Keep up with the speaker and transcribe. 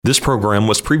This program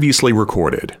was previously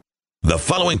recorded. The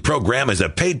following program is a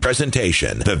paid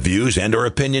presentation. The views and or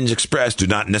opinions expressed do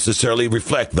not necessarily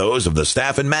reflect those of the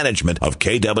staff and management of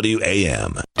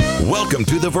KWAM. Welcome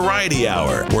to the Variety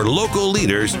Hour, where local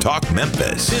leaders talk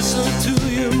Memphis. Listen to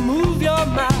you move your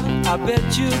mouth. I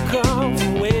bet you come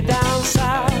from way down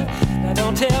south. Now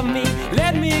don't tell me,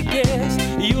 let me guess.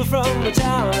 You're from the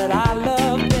town that I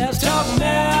love best. Talk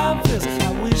Memphis,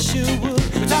 I wish you would.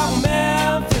 Talk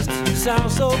Memphis, you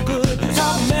sound so good.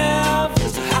 Talk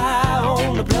Memphis, high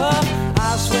on the bluff.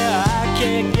 I swear I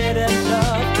can't get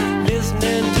enough.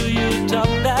 Listening to you talk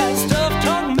that stuff.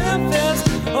 Talk Memphis,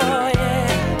 oh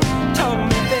yeah. Talk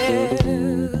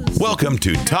Memphis. Welcome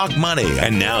to Talk Money.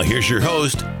 And now here's your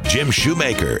host, Jim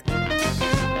Shoemaker.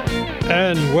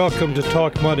 And welcome to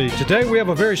Talk Money. Today we have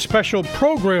a very special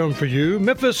program for you.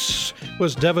 Memphis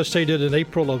was devastated in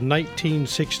April of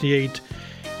 1968.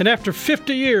 And after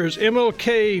 50 years,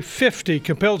 MLK 50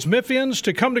 compels Memphians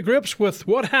to come to grips with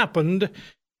what happened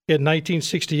in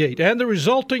 1968 and the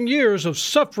resulting years of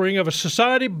suffering of a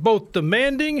society both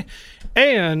demanding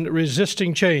and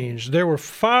resisting change. There were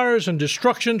fires and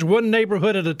destructions, one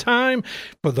neighborhood at a time.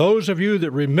 For those of you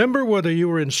that remember, whether you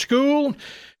were in school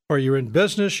or you're in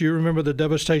business, you remember the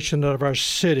devastation of our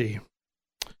city.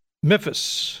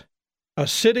 Memphis, a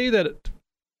city that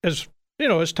is,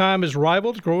 as time has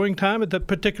rivaled, growing time at that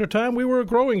particular time, we were a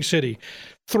growing city,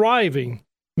 thriving.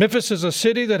 Memphis is a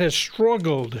city that has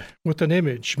struggled with an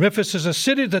image. Memphis is a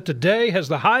city that today has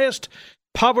the highest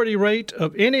poverty rate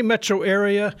of any metro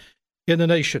area in the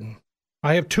nation.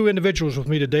 I have two individuals with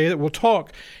me today that will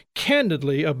talk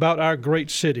candidly about our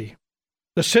great city.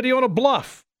 The city on a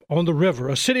bluff on the river,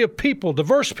 a city of people,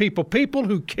 diverse people, people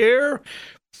who care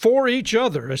for each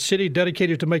other, a city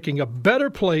dedicated to making a better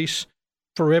place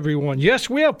for everyone. Yes,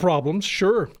 we have problems,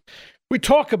 sure. We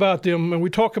talk about them and we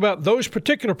talk about those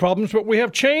particular problems, but we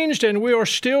have changed and we are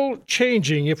still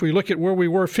changing. If we look at where we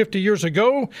were 50 years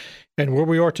ago and where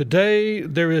we are today,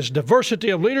 there is diversity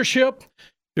of leadership,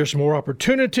 there's more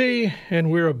opportunity,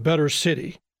 and we're a better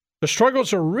city. The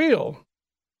struggles are real,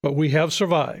 but we have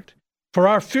survived. For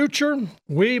our future,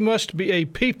 we must be a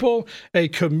people, a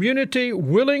community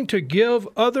willing to give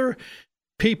other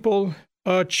people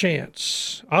a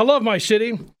chance. I love my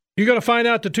city. You're going to find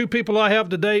out the two people I have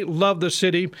today love the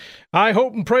city. I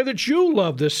hope and pray that you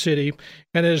love this city.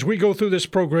 And as we go through this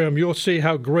program, you'll see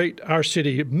how great our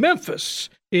city, Memphis,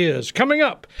 is. Coming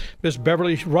up, Ms.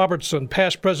 Beverly Robertson,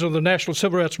 past president of the National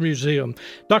Civil Rights Museum.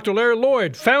 Dr. Larry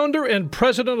Lloyd, founder and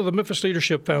president of the Memphis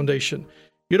Leadership Foundation.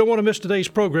 You don't want to miss today's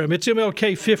program. It's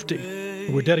MLK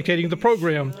 50. We're dedicating the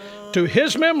program to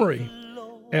his memory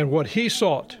and what he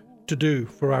sought to do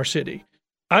for our city.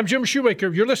 I'm Jim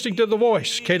Shoemaker. You're listening to The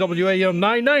Voice, KWAM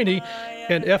 990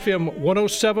 and FM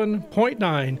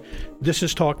 107.9. This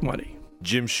is Talk Money.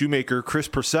 Jim Shoemaker, Chris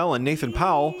Purcell, and Nathan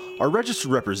Powell are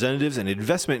registered representatives and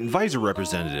investment advisor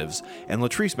representatives, and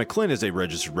Latrice McClin is a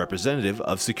registered representative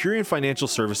of Securian Financial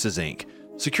Services, Inc.,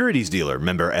 securities dealer,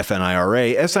 member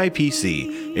FNIRA,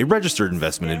 SIPC, a registered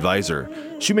investment advisor.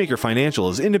 Shoemaker Financial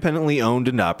is independently owned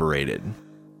and operated.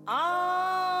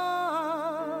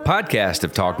 Podcasts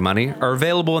of Talk Money are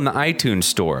available in the iTunes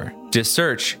store. Just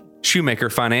search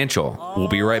Shoemaker Financial. We'll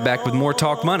be right back with more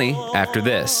Talk Money after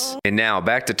this. And now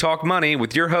back to Talk Money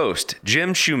with your host,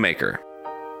 Jim Shoemaker.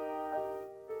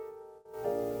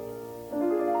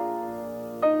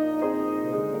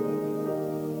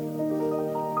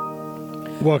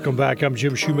 Welcome back. I'm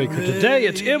Jim Shoemaker. Today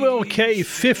it's MLK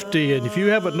 50, and if you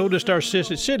haven't noticed, our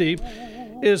city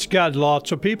it's got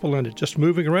lots of people in it just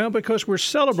moving around because we're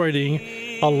celebrating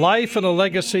a life and a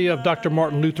legacy of Dr.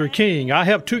 Martin Luther King. I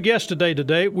have two guests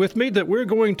today with me that we're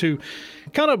going to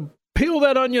kind of peel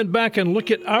that onion back and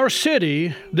look at our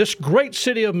city, this great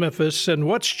city of Memphis, and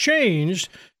what's changed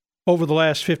over the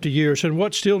last 50 years and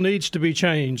what still needs to be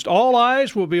changed. All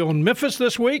eyes will be on Memphis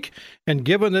this week, and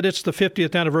given that it's the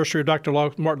 50th anniversary of Dr.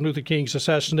 Martin Luther King's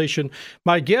assassination,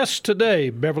 my guests today,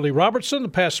 Beverly Robertson, the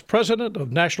past president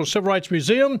of National Civil Rights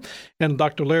Museum, and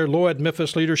Dr. Larry Lloyd,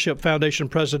 Memphis Leadership Foundation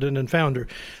president and founder.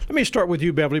 Let me start with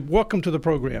you, Beverly. Welcome to the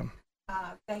program.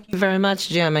 Thank you very much,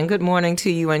 Jim, and good morning to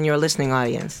you and your listening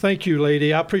audience. Thank you,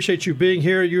 lady. I appreciate you being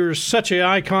here. You're such an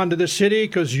icon to this city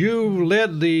because you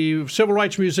led the Civil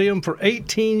Rights Museum for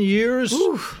 18 years.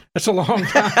 Ooh. That's a long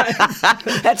time.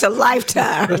 That's a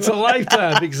lifetime. That's a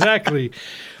lifetime, exactly.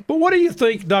 But what do you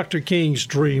think Dr. King's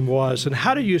dream was, and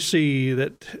how do you see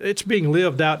that it's being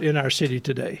lived out in our city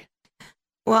today?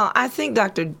 Well, I think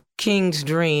Dr. King's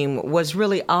dream was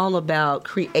really all about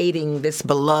creating this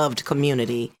beloved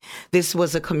community. This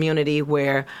was a community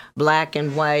where Black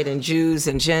and white and Jews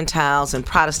and Gentiles and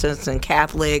Protestants and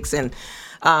Catholics and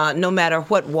no matter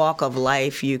what walk of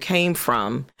life you came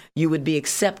from, you would be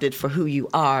accepted for who you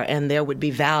are, and there would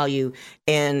be value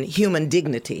in human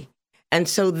dignity. And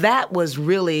so that was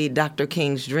really Dr.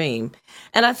 King's dream.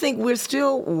 And I think we're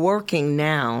still working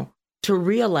now to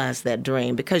realize that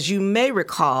dream, because you may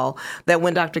recall that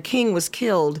when Dr. King was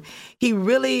killed, he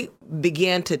really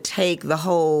began to take the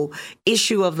whole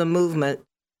issue of the movement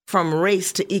from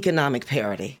race to economic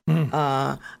parity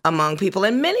among people.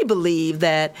 And many believe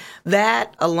that,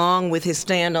 along with his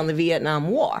stand on the Vietnam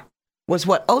War, was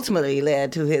what ultimately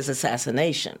led to his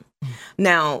assassination.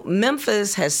 Now,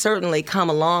 Memphis has certainly come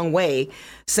a long way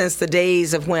since the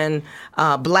days of when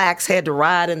blacks had to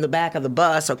ride in the back of the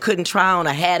bus, or couldn't try on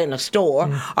a hat in a store,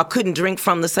 or couldn't drink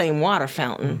from the same water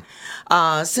fountain.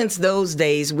 Since those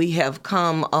days, we have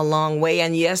come a long way.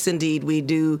 And yes, indeed, we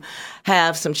do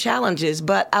have some challenges.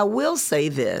 But I will say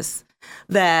this,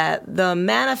 that the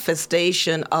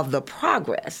manifestation of the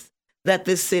progress that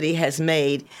this city has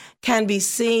made can be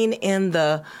seen in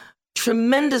the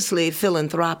tremendously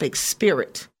philanthropic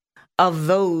spirit of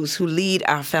those who lead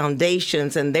our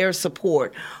foundations and their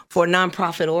support for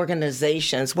nonprofit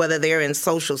organizations, whether they're in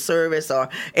social service or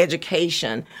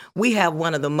education. We have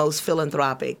one of the most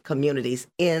philanthropic communities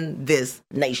in this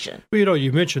nation. Well, you know,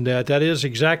 you mentioned that. That is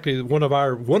exactly one of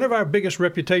our biggest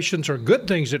reputations, or good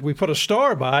things that we put a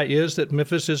star by, is that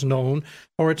Memphis is known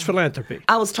for its philanthropy.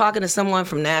 I was talking to someone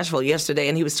from Nashville yesterday,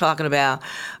 and he was talking about,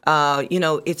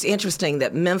 it's interesting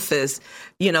that Memphis,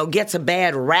 gets a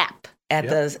bad rap at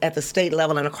the state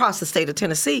level and across the state of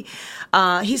Tennessee.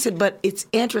 He said, but it's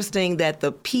interesting that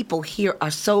the people here are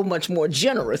so much more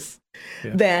generous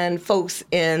than folks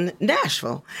in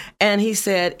Nashville. And he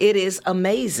said it is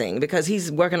amazing, because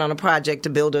he's working on a project to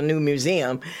build a new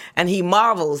museum, and he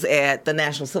marvels at the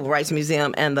National Civil Rights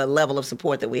Museum and the level of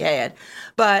support that we had.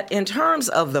 But in terms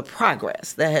of the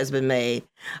progress that has been made,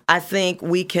 I think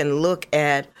we can look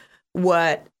at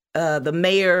what the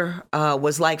mayor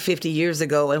was like 50 years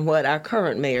ago and what our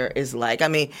current mayor is like. I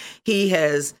mean, he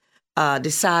has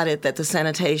decided that the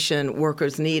sanitation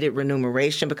workers needed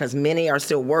remuneration, because many are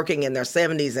still working in their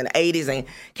 70s and 80s and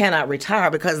cannot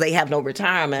retire because they have no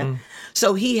retirement.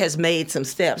 So he has made some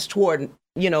steps toward,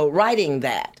 righting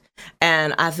that.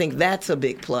 And I think that's a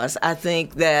big plus. I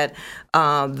think that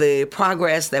the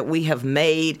progress that we have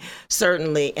made,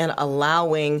 certainly in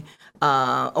allowing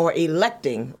or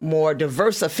electing more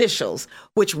diverse officials,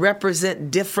 which represent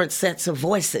different sets of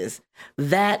voices,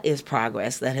 that is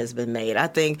progress that has been made. I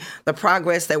think the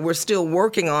progress that we're still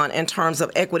working on in terms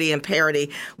of equity and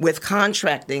parity with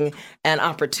contracting and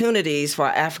opportunities for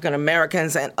African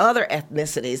Americans and other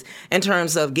ethnicities in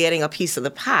terms of getting a piece of the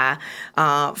pie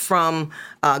from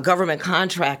government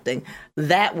contracting,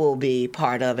 that will be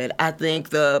part of it. I think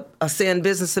the Ascend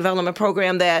Business Development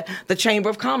Program that the Chamber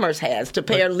of Commerce has to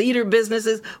pair leader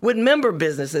businesses with member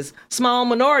businesses, small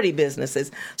minority businesses,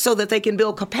 so that they can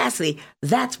build capacity,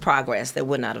 that's progress that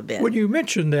would not have been. When you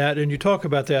mention that and you talk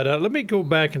about that, let me go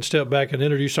back and step back and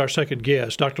introduce our second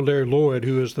guest, Dr. Larry Lloyd,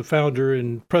 who is the founder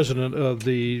and president of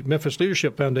the Memphis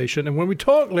Leadership Foundation. And when we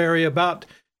talk, Larry, about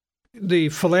the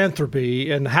philanthropy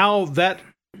and how that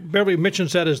Beverly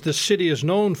mentions that as the city is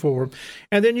known for.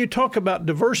 And then you talk about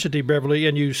diversity, Beverly,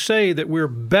 and you say that we're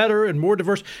better and more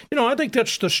diverse. I think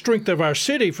that's the strength of our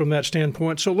city from that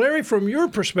standpoint. So, Larry, from your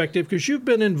perspective, because you've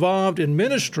been involved in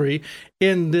ministry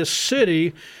in this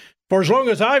city for as long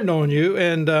as I've known you,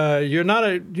 and you're not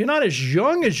as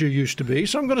young as you used to be.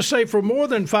 So I'm going to say for more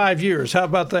than 5 years. How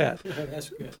about that? That's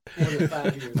good. More than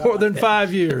 5 years. More than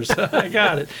 5 years. I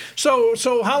got it.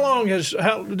 So how long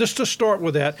just to start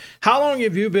with that, how long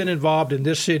have you been involved in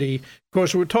this city? Of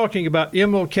course, we're talking about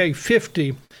MLK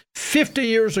 50. 50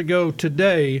 years ago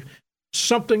today,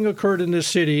 something occurred in this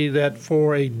city that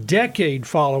for a decade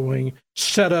following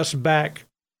set us back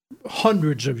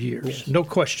hundreds of years. Yes. No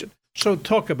question. So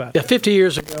talk about that. 50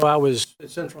 years ago, I was at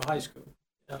Central High School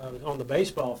on the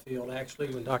baseball field, actually,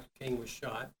 when Dr. King was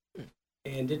shot,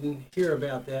 and didn't hear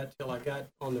about that till I got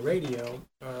on the radio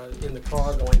in the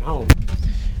car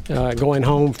going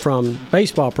home from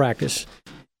baseball practice.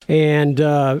 And,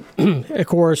 of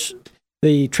course,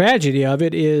 the tragedy of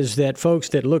it is that folks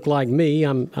that look like me,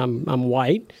 I'm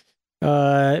white,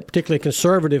 particularly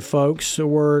conservative folks,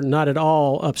 were not at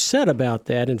all upset about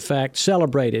that. In fact,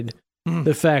 celebrated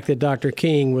the fact that Dr.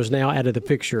 King was now out of the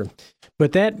picture.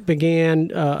 But that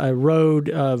began a road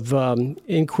of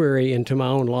inquiry into my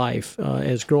own life.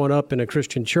 As growing up in a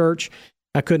Christian church,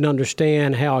 I couldn't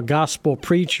understand how a gospel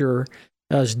preacher's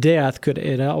death could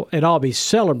at all be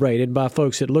celebrated by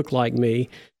folks that looked like me.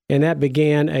 And that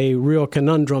began a real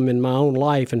conundrum in my own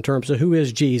life in terms of who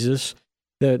is Jesus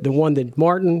the one that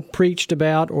Martin preached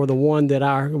about or the one that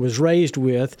I was raised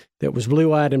with that was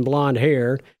blue-eyed and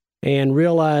blonde-haired, and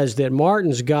realized that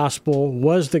Martin's gospel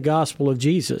was the gospel of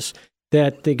Jesus,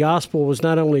 that the gospel was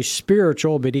not only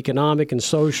spiritual but economic and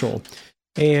social,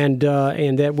 and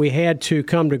that we had to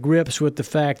come to grips with the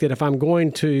fact that if I'm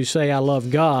going to say I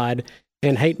love God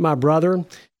and hate my brother,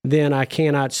 then I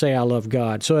cannot say I love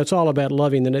God. So it's all about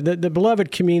loving the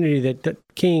beloved community that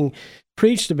King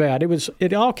preached about.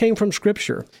 It all came from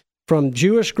Scripture, from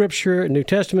Jewish Scripture, New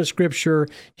Testament Scripture.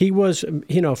 He was,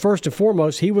 first and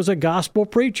foremost, he was a gospel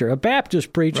preacher, a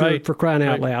Baptist preacher, right, for crying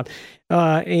out loud.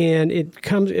 And it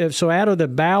comes, so out of the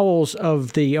bowels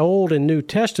of the Old and New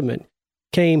Testament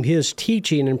came his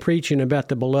teaching and preaching about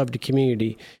the beloved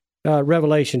community.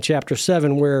 Revelation chapter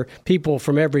 7, where people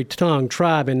from every tongue,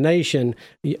 tribe, and nation,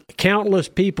 countless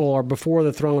people are before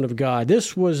the throne of God.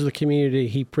 This was the community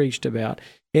he preached about.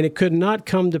 And it could not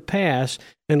come to pass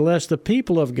unless the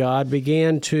people of God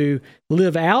began to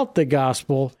live out the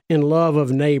gospel in love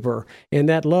of neighbor. And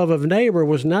that love of neighbor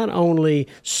was not only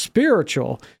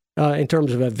spiritual in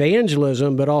terms of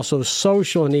evangelism, but also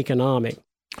social and economic.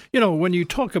 When you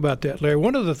talk about that, Larry,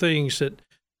 one of the things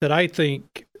that I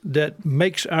think that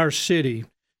makes our city,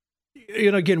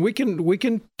 again, we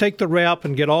can take the rap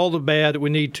and get all the bad that we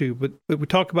need to, but we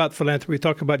talk about philanthropy, we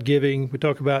talk about giving, we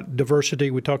talk about diversity,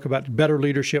 we talk about better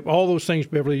leadership, all those things,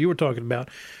 Beverly, you were talking about.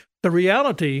 The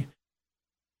reality,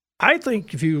 I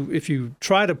think, if you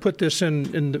try to put this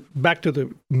back to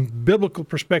the biblical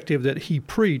perspective that he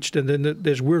preached, and then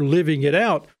as we're living it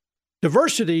out,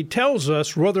 diversity tells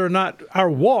us whether or not our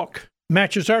walk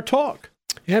matches our talk.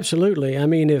 Absolutely. I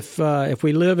mean, if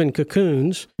we live in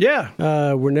cocoons,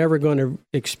 we're never going to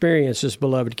experience this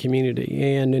beloved community.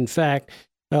 And in fact,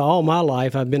 all my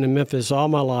life, I've been in Memphis all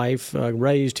my life,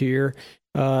 raised here,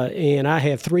 and I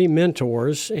have 3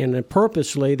 mentors, and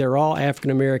purposely they're all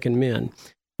African-American men.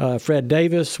 Fred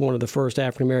Davis, one of the first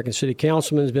African-American city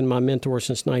councilmen, has been my mentor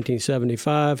since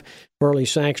 1975. Burley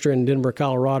Sangster in Denver,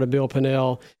 Colorado, Bill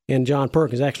Pinnell, and John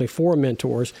Perkins, actually 4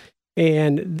 mentors.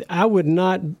 And I would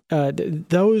not,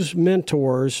 those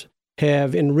mentors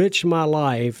have enriched my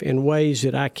life in ways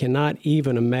that I cannot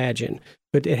even imagine.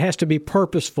 But it has to be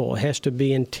purposeful. It has to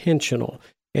be intentional.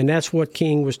 And that's what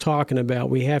King was talking about.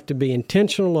 We have to be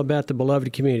intentional about the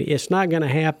beloved community. It's not going to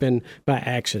happen by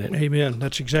accident. Amen.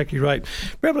 That's exactly right.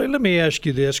 Beverly, let me ask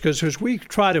you this, because as we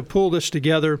try to pull this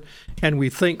together and we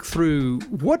think through,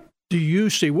 what do you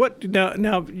see?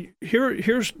 Now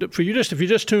here's for you. If you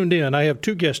just tuned in, I have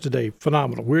 2 guests today.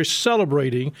 Phenomenal. We're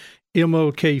celebrating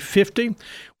MLK 50.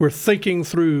 We're thinking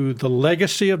through the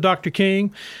legacy of Dr.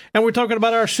 King, and we're talking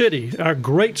about our city, our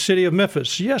great city of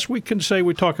Memphis. Yes, we can say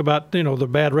we talk about the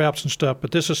bad raps and stuff,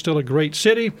 but this is still a great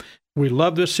city. We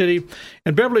love this city.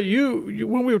 And Beverly, you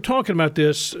when we were talking about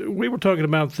this, we were talking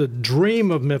about the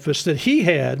dream of Memphis that he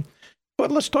had. But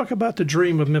let's talk about the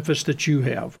dream of Memphis that you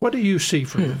have. What do you see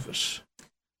for Memphis?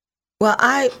 Well,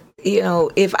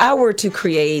 if I were to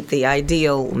create the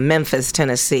ideal Memphis,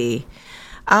 Tennessee,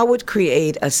 I would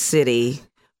create a city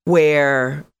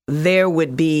where there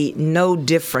would be no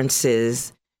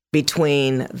differences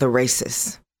between the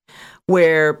races,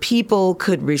 where people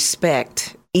could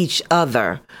respect each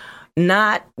other,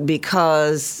 not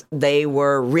because they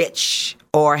were rich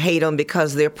or hate them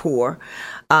because they're poor,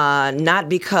 not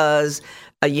because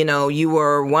you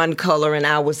were one color and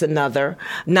I was another,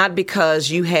 not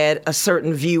because you had a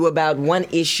certain view about one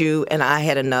issue and I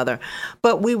had another,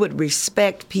 but we would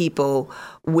respect people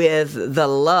with the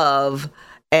love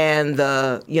and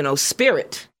the,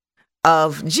 spirit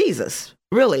of Jesus,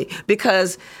 really,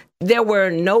 because there were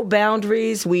no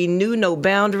boundaries. We knew no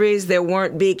boundaries. There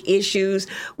weren't big issues.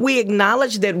 We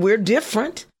acknowledged that we're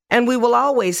different. And we will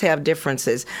always have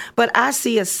differences. But I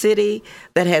see a city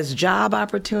that has job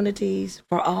opportunities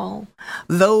for all.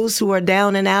 Those who are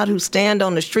down and out, who stand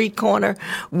on the street corner,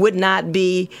 would not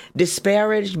be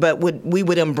disparaged, but we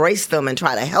would embrace them and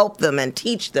try to help them and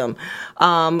teach them.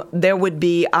 There would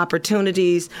be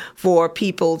opportunities for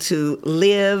people to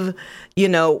live,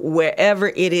 wherever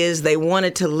it is they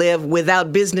wanted to live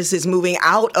without businesses moving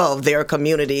out of their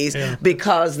communities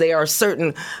because they are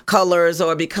certain colors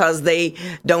or because they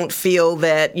don't feel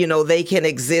that, they can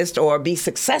exist or be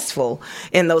successful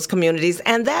in those communities.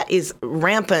 And that is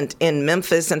rampant in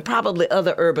Memphis and probably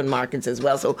other urban markets as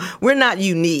well. So we're not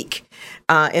unique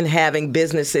in having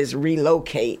businesses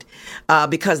relocate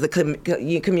because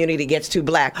the community gets too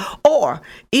black. Or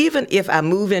even if I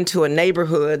move into a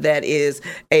neighborhood that is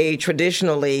a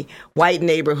traditionally white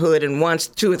neighborhood and once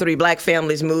 2 or 3 black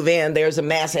families move in, there's a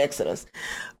mass exodus.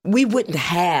 we wouldn't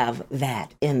have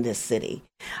that in this city.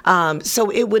 So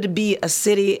it would be a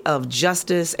city of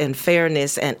justice and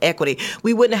fairness and equity.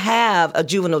 We wouldn't have a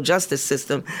juvenile justice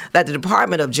system that the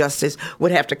Department of Justice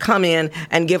would have to come in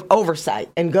and give oversight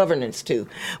and governance to.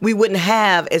 We wouldn't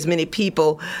have as many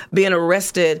people being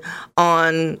arrested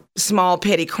on small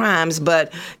petty crimes,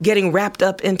 but getting wrapped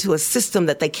up into a system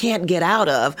that they can't get out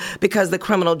of because the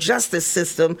criminal justice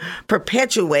system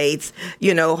perpetuates,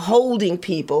 holding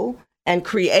people and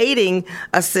creating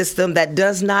a system that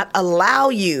does not allow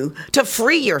you to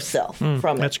free yourself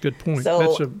from it. That's a good point.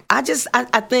 So I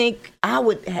think I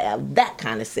would have that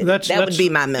kind of city. That would be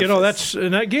my Memphis.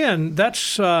 That's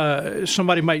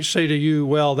somebody might say to you,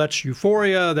 well, that's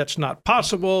euphoria, that's not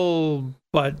possible.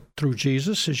 But through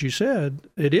Jesus, as you said,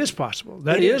 it is possible.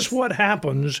 That is what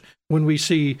happens when we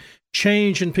see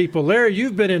change in people. Larry,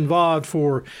 you've been involved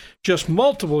for just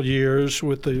multiple years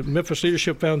with the Memphis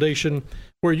Leadership Foundation,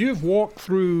 where you've walked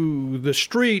through the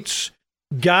streets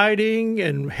guiding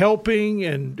and helping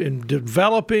and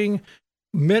developing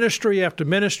ministry after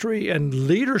ministry and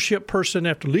leadership person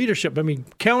after leadership. I mean,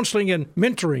 counseling and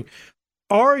mentoring.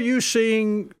 Are you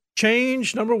seeing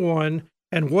change, number one,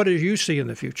 and what do you see in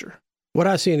the future? What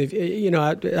I see,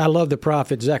 I love the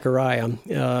prophet Zechariah.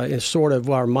 It's sort of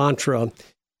our mantra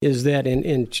is that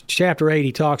in chapter 8,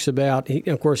 he talks about,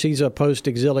 of course, he's a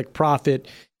post-exilic prophet.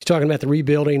 He's talking about the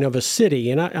rebuilding of a city.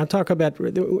 And I talk about,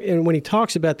 and when he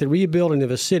talks about the rebuilding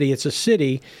of a city, it's a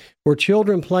city where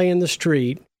children play in the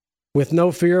street with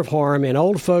no fear of harm, and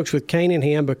old folks with cane in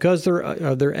hand, because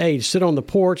of their age, sit on the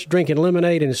porch drinking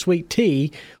lemonade and sweet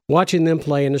tea, watching them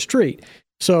play in the street.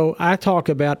 So I talk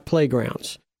about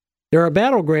playgrounds. There are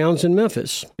battlegrounds in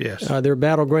Memphis. Yes. There are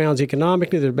battlegrounds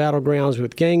economically. There are battlegrounds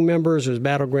with gang members. There's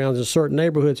battlegrounds in certain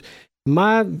neighborhoods.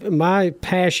 My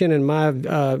passion and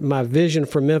my vision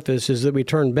for Memphis is that we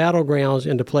turn battlegrounds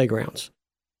into playgrounds,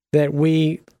 that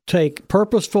we take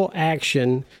purposeful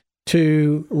action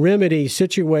to remedy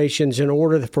situations in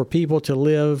order for people to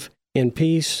live in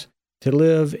peace, to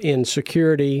live in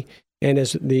security. And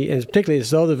particularly as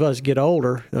those of us get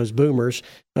older, those boomers,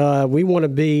 we want to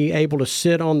be able to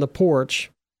sit on the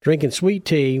porch, drinking sweet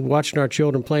tea, watching our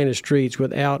children play in the streets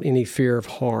without any fear of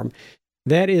harm.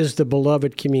 That is the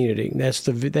beloved community. That's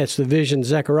the vision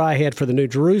Zechariah had for the New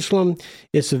Jerusalem.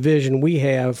 It's the vision we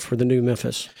have for the new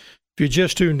Memphis. If you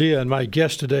just tuned in, my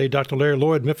guest today, Dr. Larry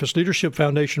Lloyd, Memphis Leadership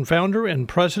Foundation founder and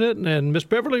president, and Miss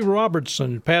Beverly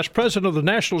Robertson, past president of the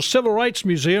National Civil Rights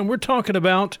Museum. We're talking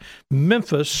about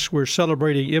Memphis. We're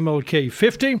celebrating MLK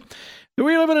 50.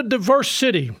 We live in a diverse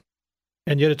city,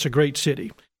 and yet it's a great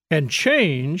city. And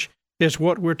change is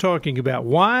what we're talking about.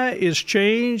 Why is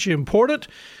change important?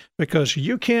 Because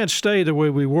you can't stay the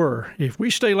way we were. If we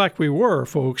stay like we were,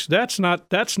 folks, that's not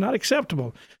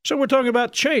acceptable. So we're talking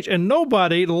about change, and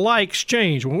nobody likes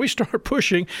change. When we start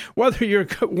pushing, whether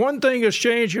one thing has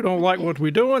changed, you don't like what we're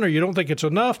doing, or you don't think it's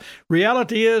enough,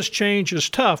 reality is change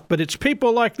is tough. But it's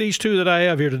people like these two that I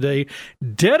have here today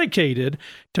dedicated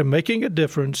to making a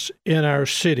difference in our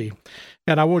city.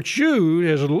 And I want you,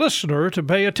 as a listener, to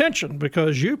pay attention,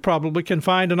 because you probably can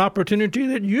find an opportunity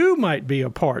that you might be a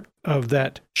part of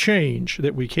that change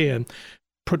that we can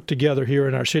put together here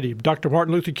in our city. Dr.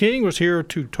 Martin Luther King was here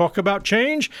to talk about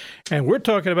change, and we're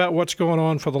talking about what's going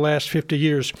on for the last 50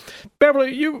 years.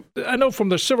 Beverly, I know from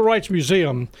the Civil Rights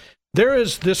Museum, there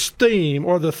is this theme,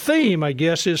 or the theme, I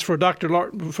guess, is for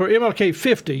for MLK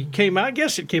 50. I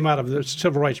guess it came out of the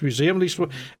Civil Rights Museum, at least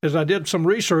as I did some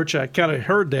research, I kind of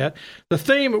heard that. The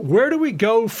theme, where do we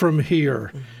go from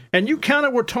here? And you kind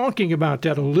of were talking about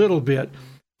that a little bit.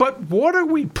 But what are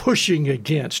we pushing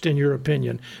against, in your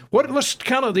opinion? Let's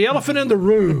kind of the elephant in the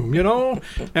room,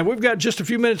 And we've got just a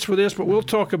few minutes for this, but we'll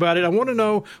talk about it. I want to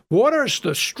know, what are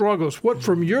the struggles? What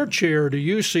from your chair do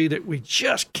you see that we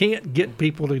just can't get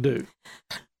people to do?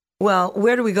 Well,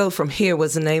 Where Do We Go From Here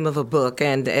was the name of a book,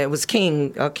 and it was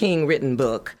a King written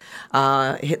book.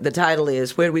 The title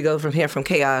is Where Do We Go From Here, From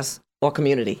Chaos or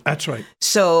Community? That's right.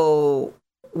 So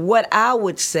what I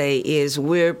would say is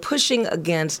we're pushing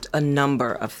against a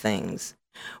number of things.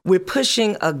 We're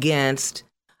pushing against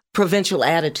provincial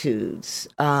attitudes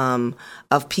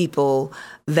of people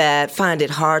that find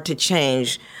it hard to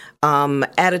change,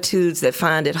 attitudes that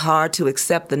find it hard to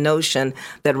accept the notion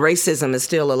that racism is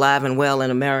still alive and well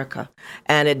in America.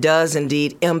 And it does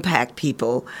indeed impact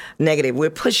people negative. We're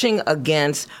pushing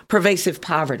against pervasive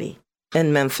poverty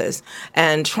in Memphis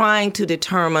and trying to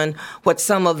determine what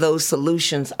some of those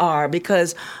solutions are,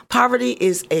 because poverty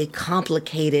is a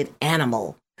complicated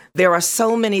animal. There are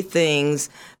so many things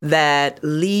that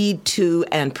lead to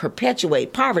and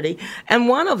perpetuate poverty, and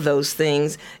one of those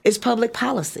things is public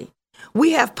policy.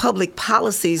 we have public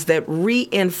policies that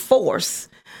reinforce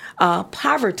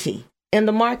poverty in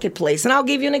the marketplace. And I'll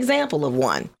give you an example of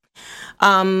one.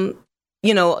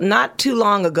 Not too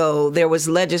long ago, there was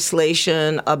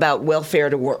legislation about welfare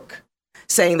to work,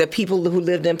 saying that people who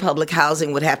lived in public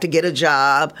housing would have to get a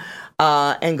job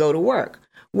and go to work.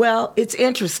 Well, it's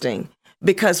interesting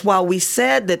because while we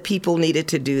said that people needed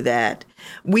to do that,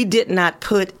 we did not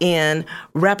put in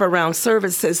wraparound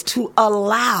services to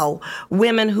allow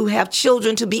women who have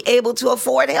children to be able to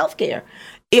afford health care.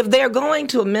 If they're going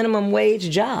to a minimum wage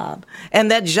job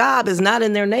and that job is not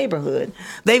in their neighborhood,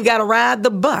 they've got to ride the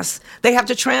bus. They have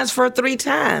to transfer 3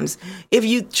 times. If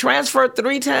you transfer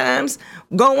 3 times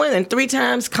going and 3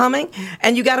 times coming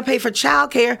and you got to pay for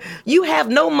childcare, you have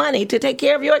no money to take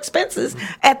care of your expenses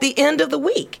at the end of the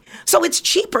week. So it's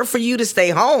cheaper for you to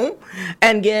stay home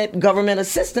and get government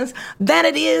assistance than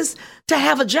it is to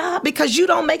have a job because you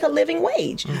don't make a living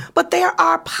wage. But there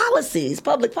are policies,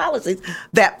 public policies,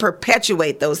 that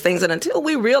perpetuate those things. And until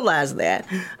we realize that,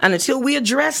 and until we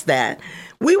address that,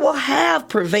 we will have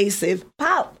pervasive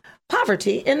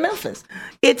poverty in Memphis.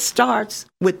 It starts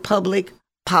with public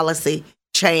policy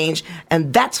change,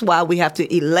 and that's why we have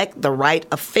to elect the right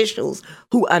officials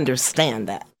who understand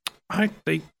that. I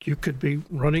think you could be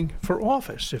running for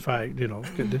office if I,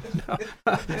 could.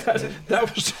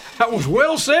 That was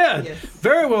well said. Yes.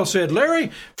 Very well said.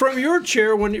 Larry, from your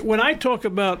chair, when I talk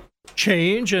about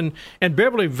change, and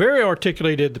Beverly very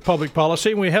articulated the public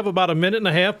policy, and we have about a minute and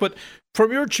a half, but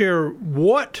from your chair,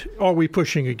 what are we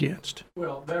pushing against?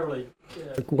 Well, Beverly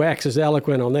waxes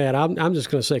eloquent on that. I'm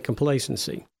just going to say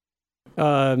complacency.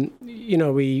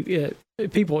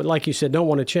 People, like you said, don't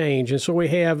want to change, and so we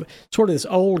have sort of this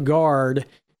old guard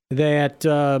that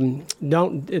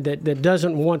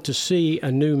doesn't want to see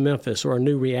a new Memphis or a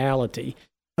new reality,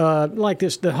 like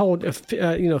this. The whole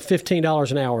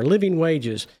 $15 an hour, living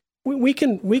wages. We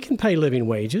can pay living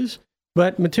wages,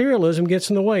 but materialism gets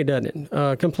in the way, doesn't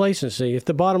it? Complacency. If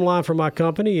the bottom line for my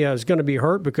company is going to be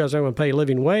hurt because I'm going to pay a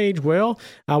living wage, well,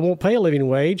 I won't pay a living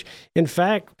wage. In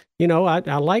fact,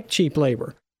 I like cheap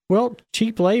labor. Well,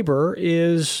 cheap labor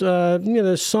is,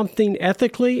 something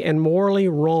ethically and morally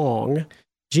wrong.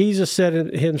 Jesus said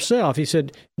it himself. He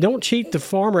said, don't cheat the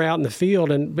farmer out in the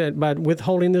field by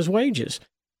withholding his wages.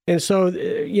 And so,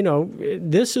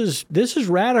 this is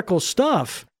radical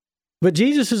stuff. But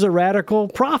Jesus is a radical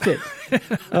prophet.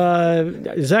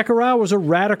 Zechariah was a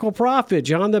radical prophet.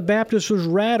 John the Baptist was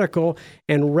radical.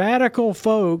 And radical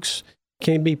folks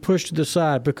can be pushed to the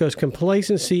side because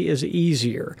complacency is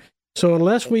easier. So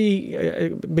unless we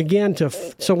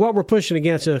so what we're pushing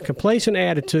against is a complacent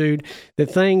attitude that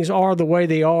things are the way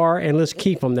they are, and let's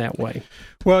keep them that way.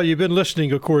 Well, you've been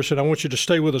listening, of course, and I want you to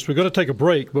stay with us. We're going to take a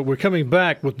break, but we're coming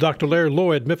back with Dr. Larry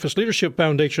Lloyd, Memphis Leadership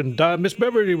Foundation, Miss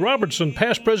Beverly Robertson,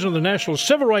 past president of the National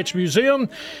Civil Rights Museum.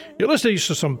 You're listening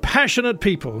to some passionate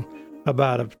people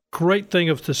about a great thing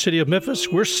of the city of Memphis.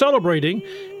 We're celebrating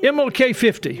MLK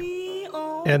 50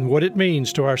 and what it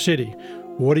means to our city.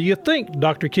 What do you think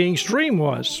Dr. King's dream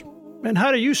was? And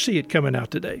how do you see it coming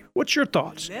out today? What's your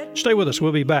thoughts? Stay with us.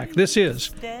 We'll be back. This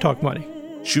is Talk Money.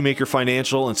 Shoemaker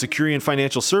Financial and Securian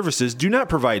Financial Services do not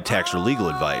provide tax or legal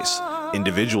advice.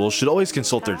 Individuals should always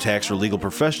consult their tax or legal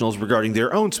professionals regarding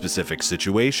their own specific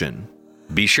situation.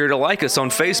 Be sure to like us on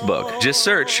Facebook. Just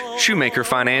search Shoemaker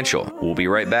Financial. We'll be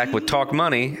right back with Talk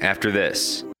Money after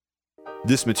this.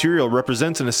 This material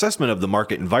represents an assessment of the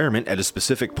market environment at a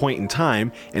specific point in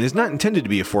time and is not intended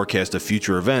to be a forecast of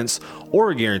future events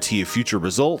or a guarantee of future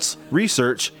results,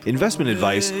 research, investment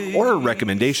advice, or a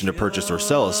recommendation to purchase or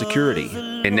sell a security.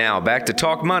 And now back to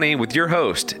Talk Money with your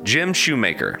host, Jim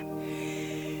Shoemaker.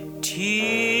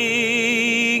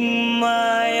 Take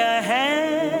my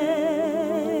hand.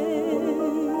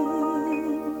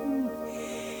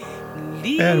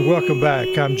 And welcome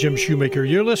back. I'm Jim Shoemaker.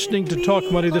 You're listening to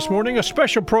Talk Money this morning, a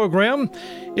special program.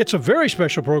 It's a very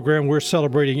special program. We're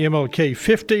celebrating MLK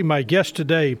 50. My guest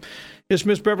today is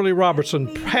Ms. Beverly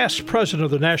Robertson, past president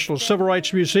of the National Civil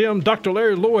Rights Museum, Dr.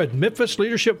 Larry Lloyd, Memphis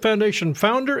Leadership Foundation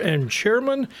founder and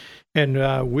chairman.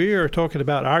 And we are talking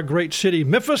about our great city,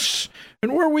 Memphis,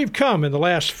 and where we've come in the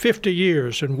last 50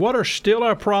 years and what are still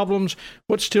our problems,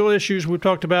 what still issues. We've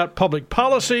talked about public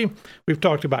policy. We've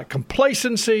talked about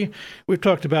complacency. We've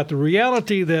talked about the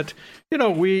reality that,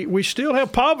 we still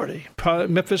have poverty.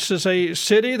 Memphis is a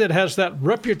city that has that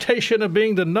reputation of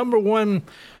being the number one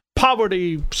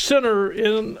poverty center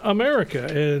in America.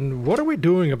 And what are we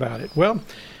doing about it? Well,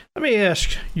 let me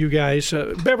ask you guys,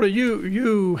 Beverly,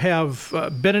 you have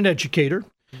been an educator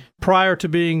prior to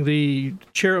being the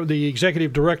chair of the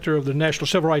executive director of the National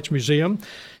Civil Rights Museum.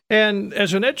 And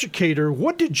as an educator,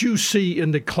 what did you see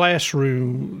in the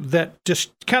classroom that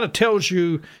just kind of tells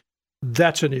you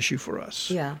that's an issue for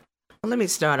us? Yeah. Well, let me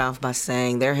start off by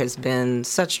saying there has been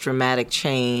such dramatic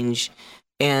change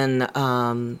in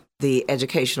the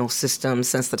educational system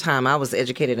since the time I was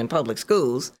educated in public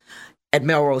schools at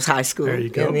Melrose High School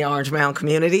in the Orange Mound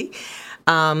community.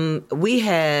 We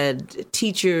had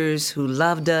teachers who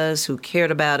loved us, who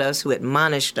cared about us, who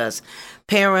admonished us.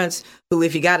 Parents who,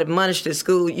 if you got admonished at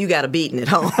school, you got a beating at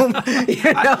home.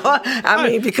 I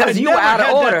mean, because you were out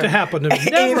of order. That to happen to me.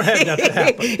 Never had that to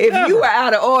happen. If you were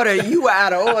out of order, you were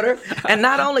out of order. And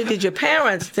not only did your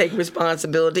parents take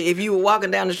responsibility, if you were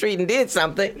walking down the street and did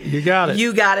something, you got it.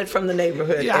 You got it from the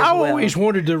neighborhood. Yeah, I always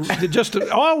wanted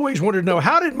to know,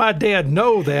 how did my dad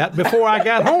know that before I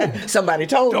got home? Somebody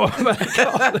told him. Oh my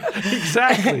God.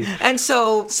 Exactly. And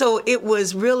so it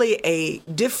was really a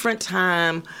different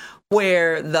time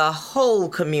where the whole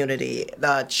community,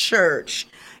 the church,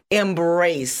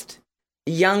 embraced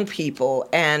young people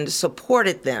and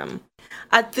supported them.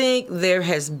 I think there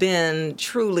has been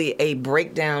truly a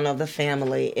breakdown of the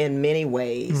family in many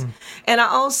ways. And I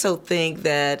also think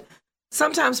that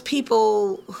sometimes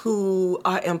people who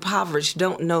are impoverished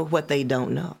don't know what they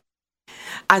don't know.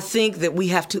 I think that we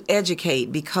have to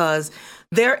educate, because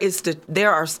there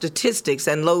are statistics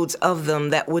and loads of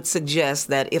them that would suggest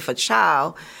that if a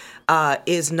child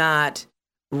is not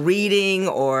reading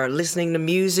or listening to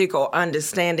music or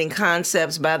understanding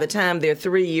concepts by the time they're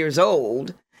 3 years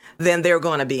old, then they're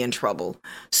going to be in trouble.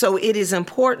 So it is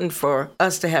important for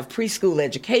us to have preschool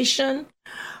education,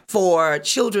 for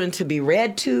children to be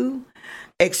read to.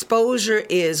 Exposure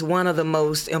is one of the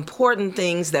most important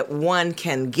things that one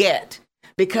can get,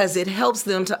 because it helps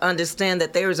them to understand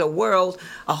that there is a world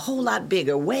a whole lot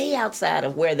bigger, way outside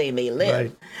of where they may live.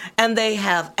 Right. And they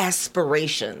have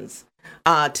aspirations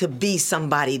to be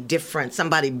somebody different,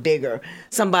 somebody bigger,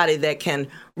 somebody that can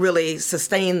really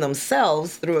sustain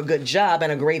themselves through a good job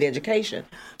and a great education.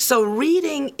 So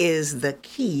reading is the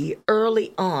key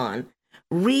early on.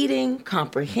 Reading,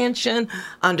 comprehension,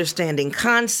 understanding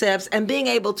concepts, and being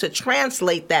able to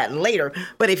translate that later.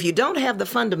 But if you don't have the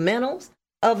fundamentals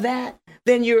of that,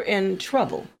 then you're in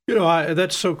trouble. You know,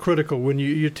 that's so critical. When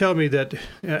you tell me that,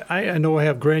 I know I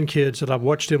have grandkids that I've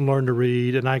watched them learn to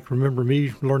read, and I remember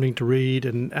me learning to read,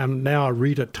 and now I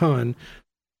read a ton.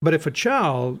 But if a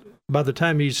child, by the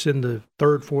time he's in the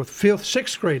 3rd, 4th, 5th,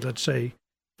 6th grade, let's say,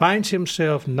 finds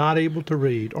himself not able to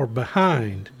read or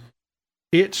behind,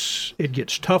 it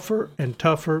gets tougher and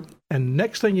tougher. And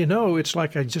next thing you know, it's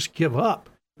like I just give up,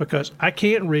 because I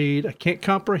can't read, I can't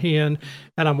comprehend,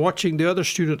 and I'm watching the other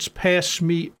students pass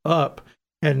me up.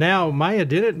 And now my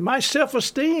identity, my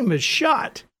self-esteem is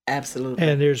shot. Absolutely.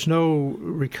 And there's no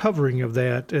recovering of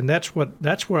that. And that's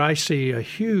where I see a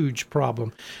huge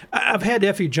problem. I've had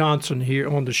Effie Johnson here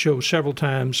on the show several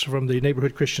times from the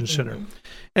Neighborhood Christian Center.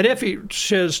 And Effie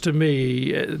says to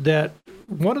me that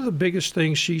one of the biggest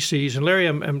things she sees, and Larry,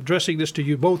 I'm addressing this to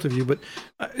you, both of you, but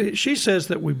she says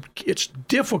that it's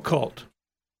difficult.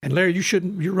 And Larry,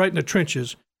 you're right in the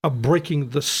trenches of breaking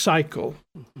the cycle.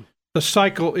 The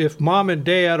cycle, if mom and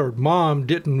dad, or mom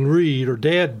didn't read or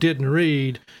dad didn't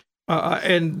read,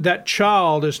 and that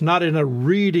child is not in a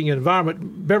reading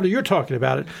environment, Beverly, you're talking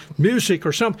about it, music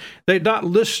or something, they're not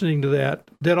listening to that,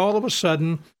 then all of a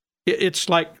sudden, it's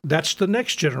like that's the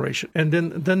next generation. And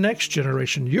then the next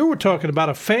generation. You were talking about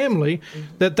a family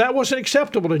that wasn't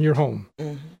acceptable in your home.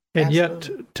 And Absolutely. Yet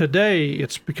today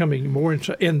it's becoming more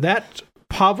in that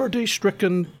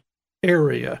poverty-stricken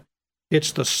area.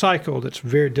 It's the cycle that's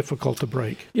very difficult to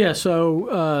break. Yeah,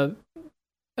 so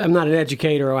I'm not an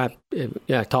educator. I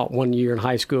taught 1 year in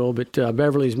high school, but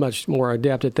Beverly's much more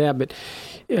adept at that. But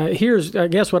here's, I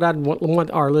guess, what I'd want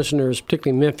our listeners,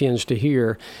 particularly Memphians, to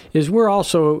hear is we're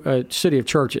also a city of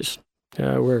churches.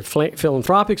 We're a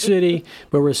philanthropic city,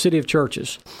 but we're a city of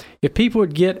churches. If people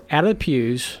would get out of the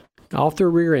pews, off their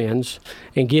rear ends,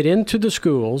 and get into the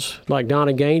schools like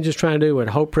Donna Gaines is trying to do, what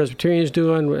Hope Presbyterian is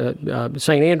doing,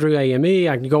 St. Andrew AME,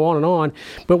 I can go on,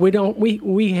 but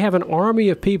we have an army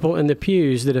of people in the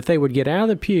pews that if they would get out of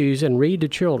the pews and read to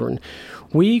children,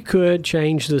 we could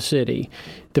change the city.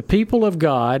 The people of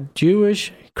God,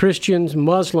 Jewish, Christians,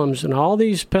 Muslims, and all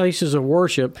these places of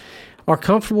worship are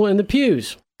comfortable in the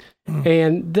pews.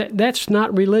 And that's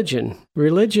not religion.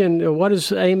 Religion, what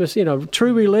is Amos?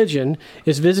 True religion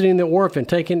is visiting the orphan,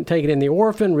 taking in the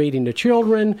orphan, reading to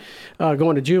children,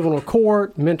 going to juvenile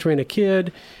court, mentoring a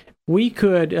kid. we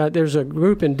could. There's a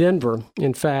group in Denver,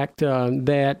 in fact,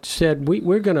 that said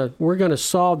we're gonna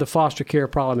solve the foster care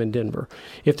problem in Denver.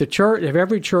 If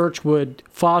every church would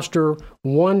foster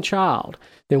one child,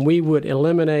 then we would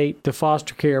eliminate the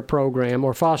foster care program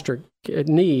or foster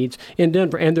needs in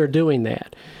Denver, and they're doing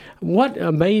that. What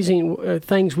amazing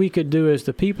things we could do as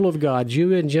the people of God,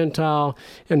 Jew and Gentile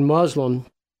and Muslim,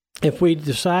 if we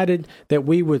decided that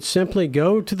we would simply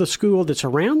go to the school that's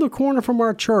around the corner from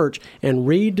our church and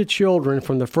read to children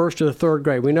from the first to the third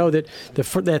grade. We know that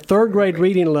that third grade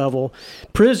reading level,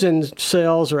 prison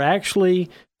cells are actually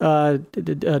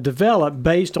developed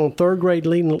based on third grade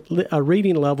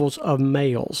reading levels of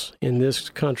males in this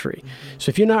country.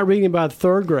 So if you're not reading by the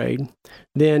third grade,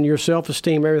 then your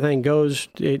self-esteem, everything goes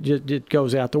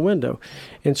out the window.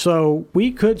 And so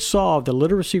we could solve the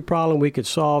literacy problem. We could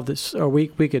solve this, or we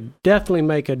could definitely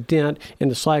make a dent in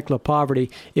the cycle of poverty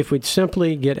if we'd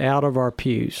simply get out of our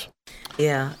pews.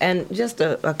 Yeah, and just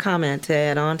a comment to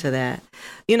add on to that.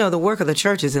 The work of the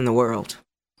church is in the world.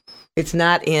 It's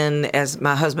not in, as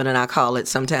my husband and I call it,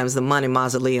 sometimes the money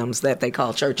mausoleums that they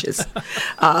call churches.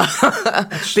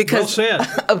 Because, well said.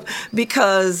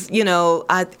 Because,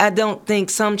 I don't think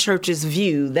some churches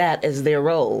view that as their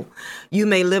role. You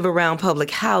may live around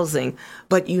public housing,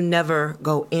 but you never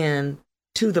go in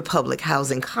to the public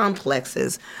housing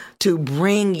complexes to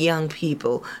bring young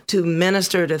people, to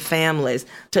minister to families,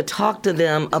 to talk to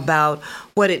them about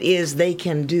what it is they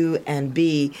can do and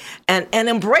be, and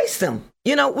embrace them.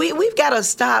 We've got to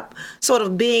stop sort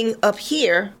of being up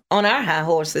here on our high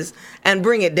horses and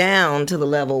bring it down to the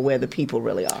level where the people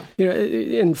really are.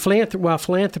 While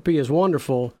philanthropy is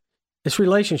wonderful, it's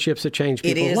relationships that change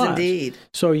people's lives. It is indeed.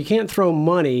 So you can't throw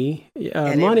money at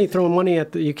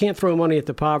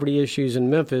the poverty issues in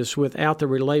Memphis without the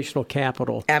relational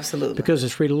capital. Absolutely. Because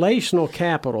it's relational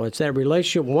capital. It's that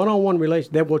relationship, one-on-one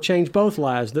relationship that will change both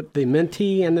lives, the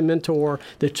mentee and the mentor,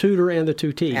 the tutor and the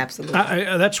tutee. Absolutely.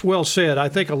 That's well said. I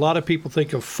think a lot of people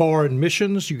think of foreign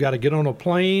missions. You got to get on a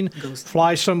plane,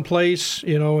 fly someplace,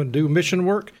 and do mission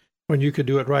work, when you could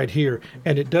do it right here.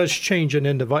 And it does change an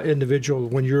individual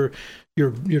when you're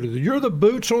the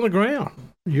boots on the ground.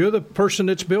 You're the person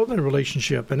that's building a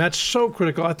relationship, and that's so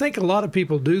critical. I think a lot of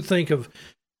people do think of,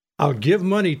 I'll give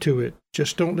money to it,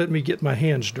 just don't let me get my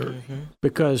hands dirty. Mm-hmm.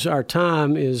 Because our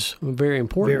time is very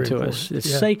important to us.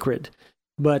 It's sacred.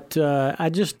 But I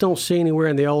just don't see anywhere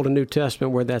in the Old and New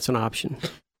Testament where that's an option.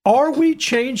 Are we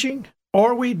changing?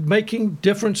 Are we making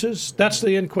differences? That's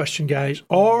the end question, guys.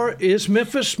 Or is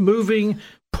Memphis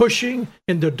pushing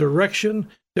in the direction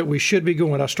that we should be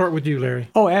going? I'll start with you, Larry.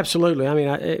 Oh, absolutely. I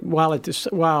mean, while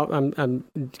I'm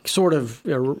sort of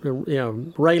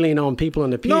railing on people in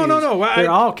the pews. No. There are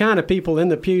all kind of people in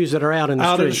the pews that are out in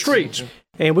the streets.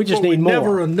 And we just need more.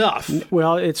 Never enough.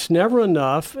 Well, it's never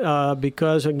enough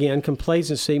because, again,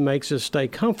 complacency makes us stay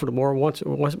comfortable.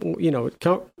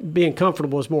 Being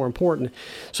comfortable is more important.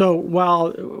 So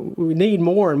while we need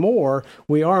more and more,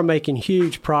 we are making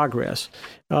huge progress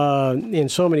in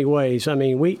so many ways. I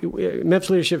mean, Memphis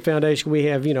Leadership Foundation, we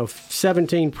have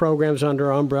 17 programs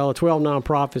under our umbrella, 12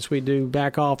 nonprofits we do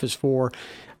back office for.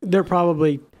 They're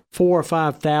probably 4,000 or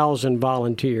 5,000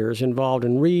 volunteers involved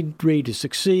in Read to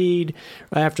Succeed,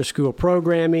 after-school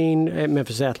programming at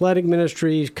Memphis Athletic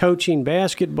Ministries, coaching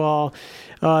basketball.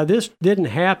 This didn't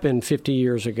happen 50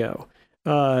 years ago.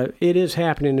 It is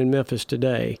happening in Memphis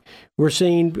today. We're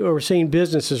seeing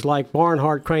businesses like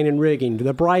Barnhart Crane and Rigging,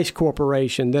 the Bryce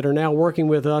Corporation, that are now working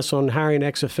with us on hiring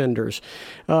ex-offenders,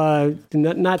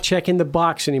 not checking the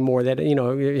box anymore. That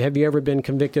have you ever been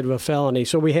convicted of a felony?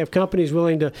 So we have companies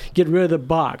willing to get rid of the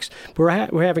box. We're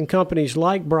having companies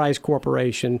like Bryce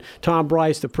Corporation, Tom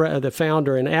Bryce, the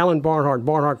founder, and Alan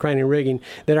Barnhart Crane and Rigging,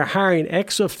 that are hiring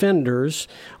ex-offenders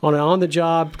on the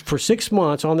job for 6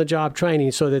 months on the job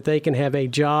training so that they can have a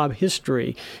job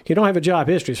history. If you don't have a job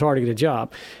history, it's hard to get a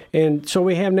job. And so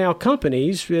we have now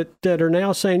companies that are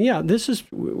now saying, this is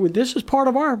part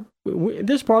of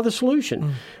the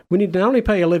solution. We need to not only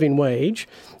pay a living wage,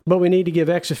 but we need to give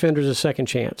ex-offenders a second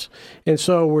chance. And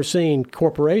so we're seeing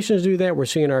corporations do that. We're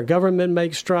seeing our government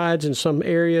make strides in some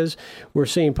areas. We're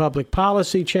seeing public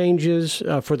policy changes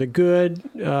for the good.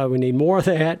 We need more of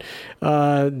that.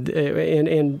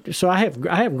 And so I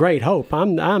have great hope.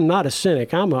 I'm not a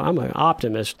cynic. I'm an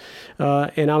optimist.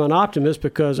 And I'm an optimist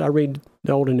because I read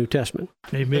the Old and New Testament.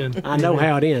 Amen. I know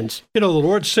how it ends. The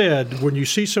Lord said, when you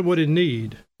see someone in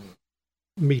need,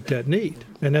 meet that need.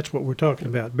 And that's what we're talking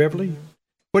about. Beverly,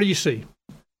 what do you see?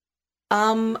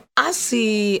 I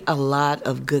see a lot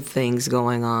of good things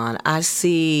going on. I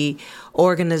see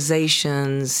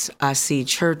organizations, I see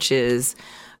churches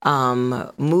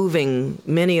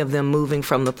many of them moving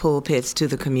from the pulpits to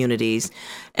the communities.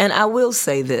 And I will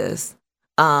say this.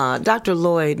 Dr.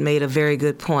 Lloyd made a very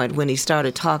good point when he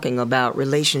started talking about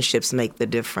relationships make the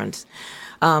difference.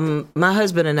 My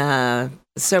husband and I,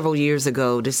 several years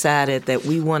ago, decided that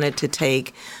we wanted to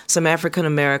take some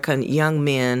African-American young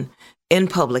men in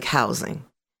public housing,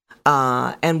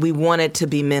 and we wanted to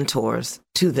be mentors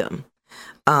to them.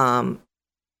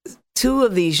 Two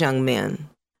of these young men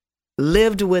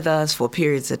lived with us for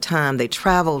periods of time. They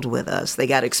traveled with us. They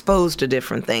got exposed to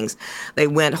different things. They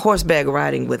went horseback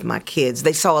riding with my kids.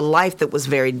 They saw a life that was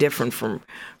very different from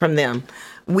them.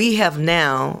 We have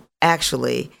now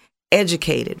actually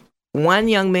educated. One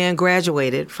young man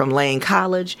graduated from Lane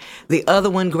College. The other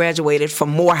one graduated from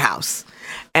Morehouse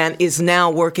and is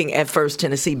now working at First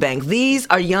Tennessee Bank. These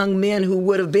are young men who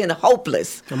would have been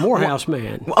hopeless. A Morehouse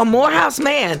man. A Morehouse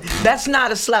man. That's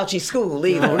not a slouchy school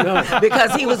either. No.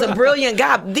 Because he was a brilliant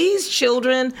guy. These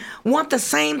children want the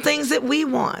same things that we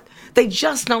want. They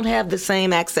just don't have the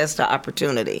same access to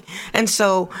opportunity. And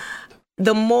so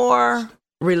the more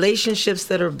relationships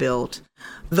that are built,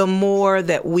 the more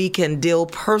that we can deal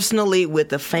personally with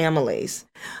the families,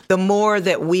 the more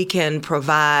that we can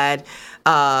provide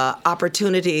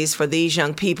opportunities for these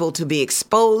young people to be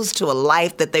exposed to a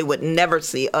life that they would never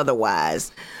see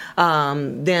otherwise,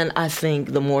 then I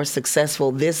think the more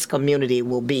successful this community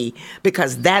will be,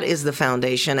 because that is the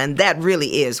foundation, and that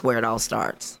really is where it all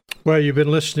starts. Well, you've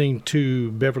been listening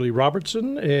to Beverly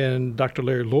Robertson and Dr.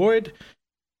 Larry Lloyd.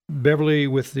 Beverly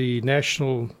with the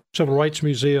National Civil Rights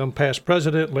Museum, past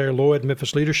president, Larry Lloyd,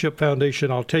 Memphis Leadership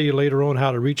Foundation. I'll tell you later on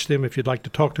how to reach them if you'd like to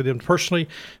talk to them personally.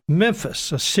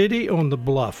 Memphis, a city on the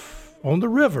bluff, on the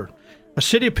river, a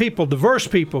city of people, diverse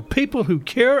people, people who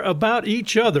care about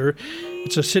each other.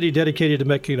 It's a city dedicated to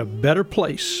making a better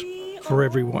place for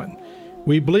everyone.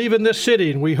 We believe in this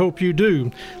city, and we hope you do.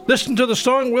 Listen to the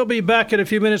song. We'll be back in a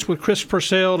few minutes with Chris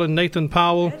Purcell and Nathan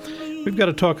Powell. We've got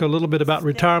to talk a little bit about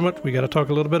retirement. We got to talk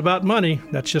a little bit about money.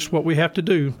 That's just what we have to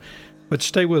do. But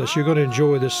stay with us. You're going to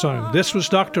enjoy this song. This was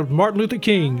Dr. Martin Luther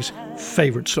King's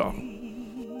favorite song.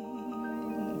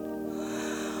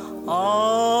 I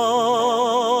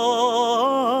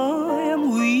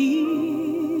am weak.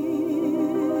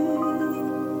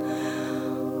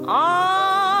 I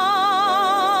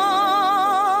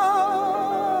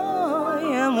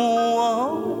am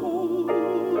one.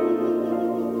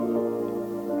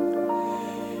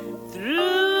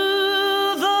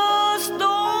 Through the storm,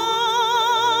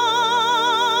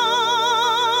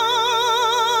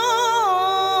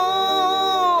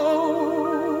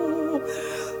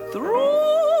 through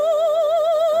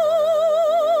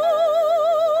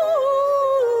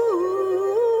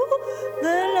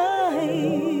the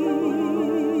night,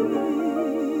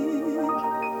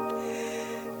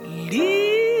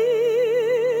 lead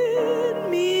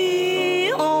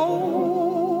me on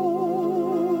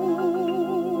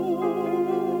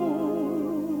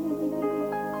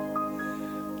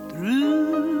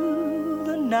through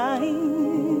the night.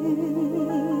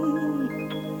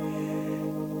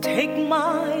 Take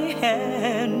my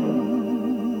hand,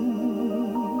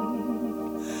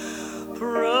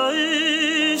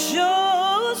 precious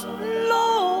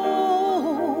Lord,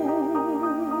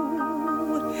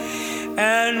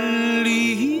 and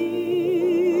lead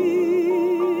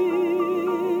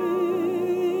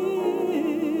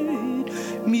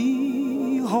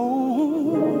me home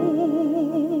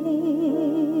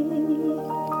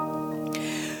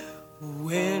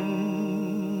when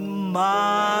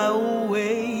my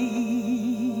way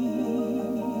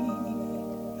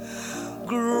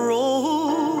grows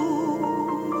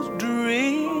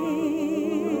drear.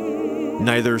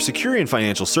 Neither Securian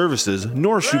Financial Services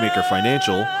nor Shoemaker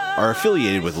Financial are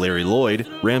affiliated with Larry Lloyd,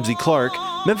 Ramsey Clark,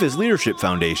 Memphis Leadership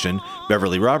Foundation,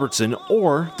 Beverly Robertson,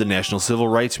 or the National Civil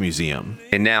Rights Museum.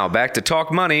 And now back to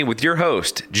Talk Money with your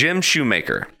host, Jim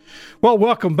Shoemaker. Well,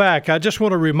 welcome back. I just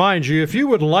want to remind you, if you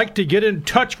would like to get in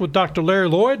touch with Dr. Larry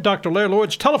Lloyd, Dr. Larry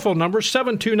Lloyd's telephone number is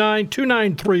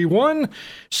 729-2931,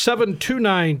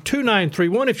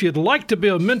 729-2931. If you'd like to be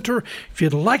a mentor, if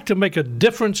you'd like to make a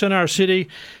difference in our city,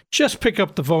 just pick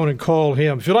up the phone and call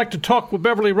him. If you'd like to talk with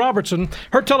Beverly Robertson,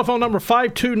 her telephone number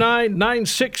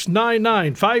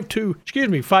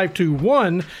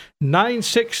 529-9699,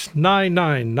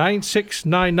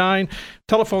 521-9699.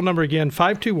 Telephone number again,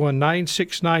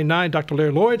 521-9699. Dr.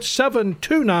 Larry Lloyd,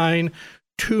 729-2931.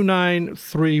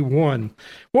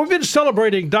 Well, we've been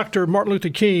celebrating Dr. Martin Luther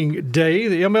King Day,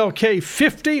 the MLK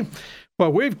 50.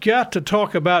 Well, we've got to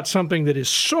talk about something that is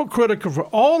so critical for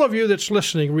all of you that's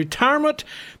listening, retirement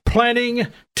planning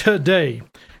today.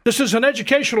 This is an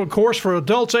educational course for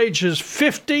adults ages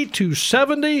 50 to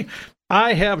 70.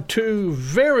 I have two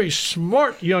very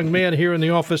smart young men here in the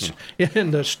office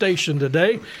in the station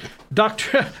today.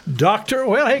 Doctor,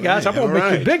 well, hey guys, I'm going to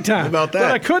make you big time. How about that?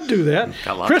 But I could do that.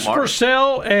 Chris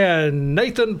Purcell and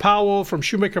Nathan Powell from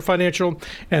Shoemaker Financial,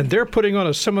 and they're putting on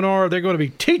a seminar. They're going to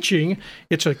be teaching.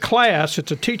 It's a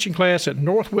teaching class at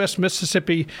Northwest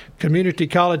Mississippi Community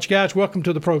College. Guys, welcome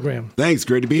to the program. Thanks.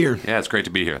 Great to be here. Yeah, it's great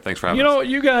to be here. Thanks for having us. You know,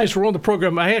 you guys were on the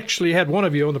program. I actually had one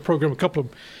of you on the program a couple of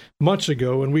months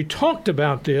ago, and we talked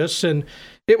about this, and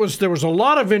there was a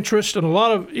lot of interest and a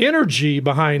lot of energy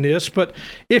behind this. But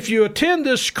if you attend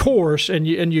this course and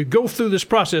you go through this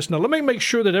process, now let me make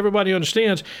sure that everybody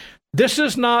understands, this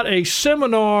is not a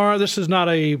seminar. This is not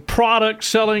a product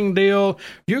selling deal.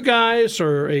 You guys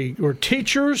are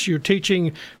teachers. You're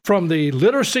teaching from the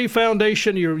Literacy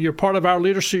Foundation. You're part of our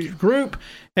literacy group,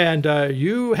 and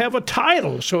you have a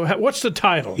title. So what's the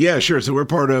title? Yeah, sure. So we're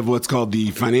part of what's called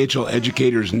the Financial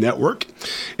Educators Network,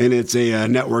 and it's a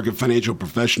network of financial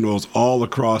professionals all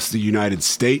across the United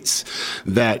States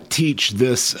that teach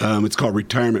this. It's called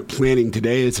Retirement Planning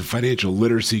Today. It's a financial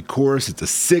literacy course. It's a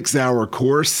 6-hour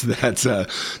course that's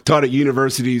taught at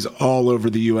universities all over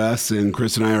the U.S., and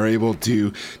Chris and I are able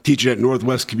to teach it at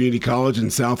Northwest Community College in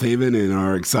South Haven and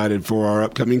are excited for our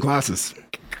upcoming classes.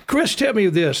 Chris, tell me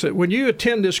this. When you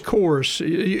attend this course,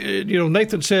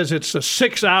 Nathan says it's a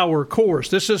 6-hour course.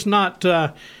 This is not...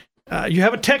 you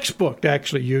have a textbook,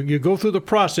 actually. You go through the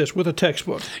process with a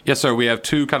textbook. Yes, sir. We have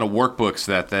two kind of workbooks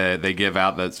that they give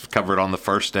out that's covered on the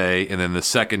first day and then the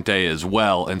second day as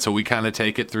well. And so we kind of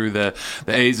take it through the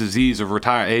A's to Z's of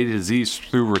A to Z's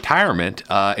through retirement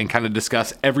and kind of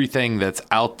discuss everything that's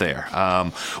out there.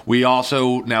 We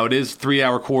also, now it is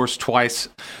 3-hour course twice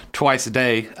a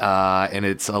day, and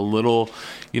it's a little...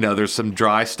 there's some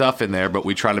dry stuff in there, but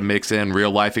we try to mix in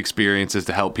real life experiences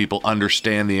to help people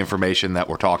understand the information that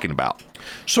we're talking about.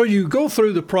 So you go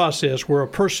through the process where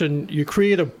you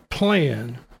create a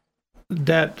plan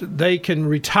that they can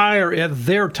retire at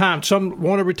their time. Some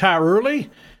want to retire early.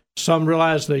 Some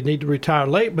realize they need to retire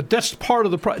late, but that's part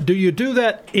of the do you do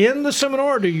that in the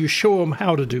seminar, or do you show them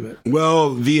how to do it?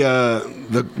 Well,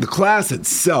 the class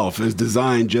itself is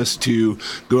designed just to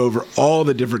go over all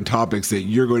the different topics that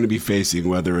you're going to be facing,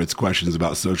 whether it's questions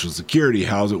about Social Security,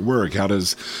 how does it work? How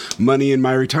does money in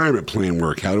my retirement plan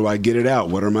work? How do I get it out?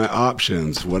 What are my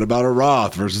options? What about a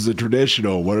Roth versus a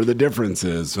traditional? What are the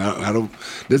differences?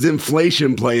 Does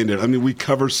inflation play into it? I mean, we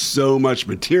cover so much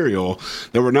material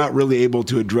that we're not really able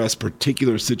to address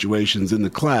particular situations in the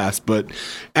class, but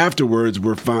afterwards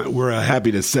we're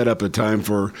happy to set up a time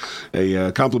for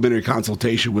a complimentary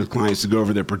consultation with clients to go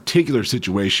over their particular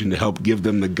situation to help give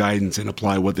them the guidance and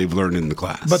apply what they've learned in the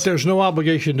class. But there's no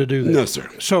obligation to do that. No, sir.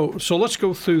 So let's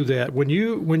go through that. When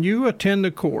you attend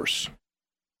the course,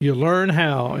 you learn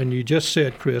how, and you just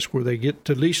said, Chris, where they get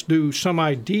to at least do some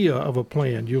idea of a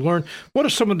plan. You learn what are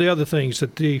some of the other things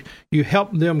that you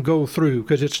help them go through,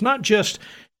 because it's not just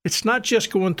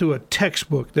going through a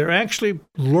textbook. They're actually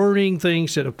learning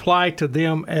things that apply to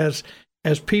them as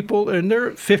people in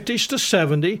their 50s to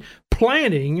 70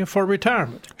 planning for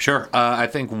retirement. Sure. I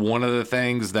think one of the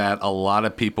things that a lot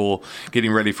of people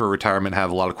getting ready for retirement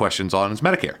have a lot of questions on is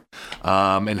Medicare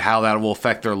and how that will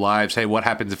affect their lives. Hey, what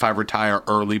happens if I retire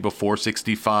early before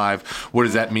 65? What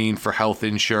does that mean for health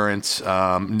insurance?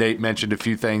 Nate mentioned a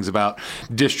few things about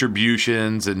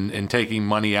distributions and taking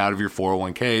money out of your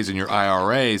 401ks and your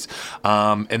IRAs.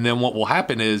 And then what will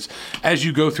happen is, as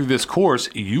you go through this course,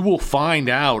 you will find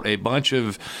out a bunch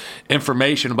of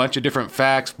information, a bunch of different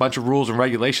facts, a bunch of rules and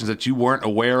regulations that you weren't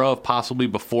aware of possibly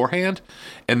beforehand.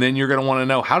 And then you're going to want to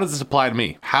know, how does this apply to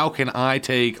me? How can I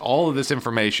take all of this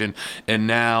information and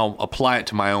now apply it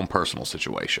to my own personal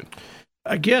situation?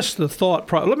 I guess the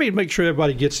thought, let me make sure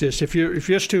everybody gets this. If you're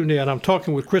just tuned in, I'm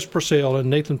talking with Chris Purcell and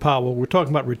Nathan Powell. We're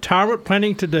talking about Retirement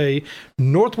Planning Today,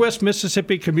 Northwest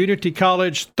Mississippi Community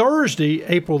College, Thursday,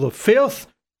 April the 5th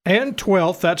and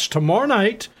 12th. That's tomorrow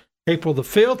night. April the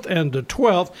 5th and the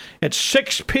 12th at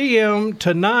 6 p.m.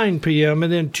 to 9 p.m.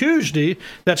 And then Tuesday,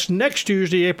 that's next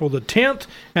Tuesday, April the 10th.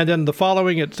 And then the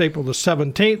following, it's April the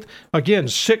 17th. Again,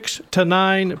 6 to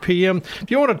 9 p.m. If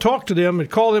you want to talk to them and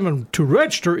call them and to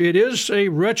register, it is a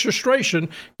registration.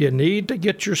 You need to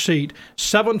get your seat.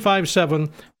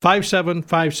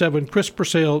 757-5757. Chris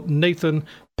Purcell, Nathan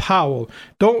Powell.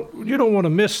 You don't want to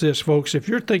miss this, folks, if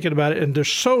you're thinking about it, and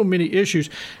there's so many issues.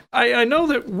 I know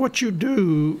that what you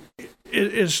do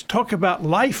is talk about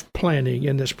life planning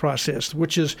in this process,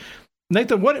 which is,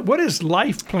 Nathan, what is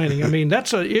life planning? I mean,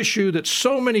 that's an issue that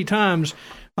so many times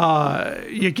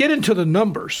you get into the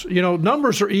numbers.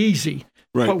 Numbers are easy.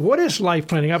 Right. But what is life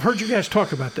planning? I've heard you guys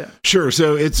talk about that. Sure.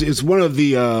 So it's one of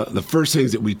the first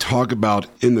things that we talk about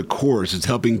in the course. It's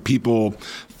helping people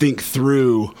think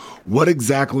through what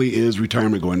exactly is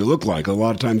retirement going to look like. A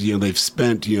lot of times, they've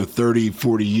spent, 30,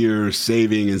 40 years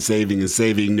saving and saving and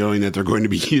saving, knowing that they're going to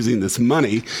be using this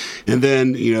money. And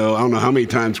then, I don't know how many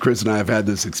times Chris and I have had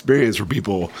this experience where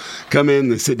people come in,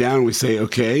 they sit down and we say,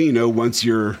 okay, once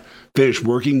you're finished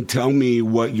working, tell me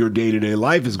what your day-to-day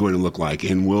life is going to look like.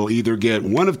 And we'll either get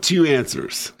one of two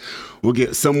answers. We'll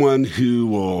get someone who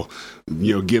will,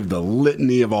 give the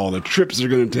litany of all the trips they're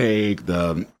going to take,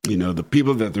 the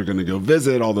people that they're going to go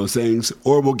visit, all those things,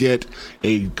 or we'll get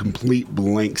a complete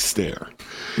blank stare.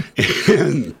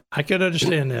 And I can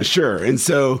understand that. Sure. And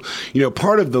so,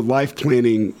 part of the life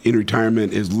planning in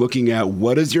retirement is looking at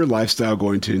what is your lifestyle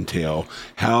going to entail?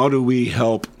 How do we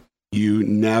help you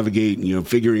navigate,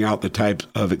 figuring out the type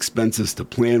of expenses to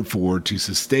plan for to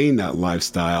sustain that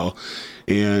lifestyle?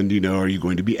 And, are you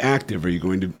going to be active? Are you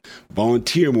going to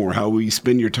volunteer more? How will you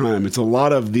spend your time? It's a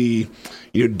lot of the,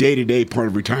 day-to-day part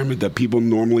of retirement that people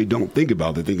normally don't think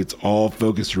about. They think it's all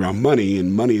focused around money,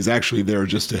 and money is actually there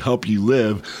just to help you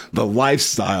live the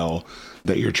lifestyle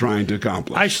that you're trying to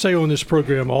accomplish. I say on this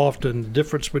program often the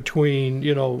difference between,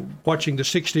 watching the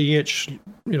 60-inch,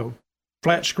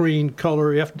 flat screen,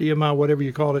 color, FDMI, whatever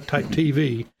you call it, type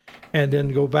TV, and then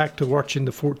go back to watching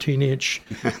the 14-inch,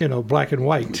 black and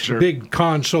white, Sure. big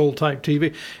console type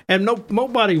TV. And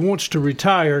nobody wants to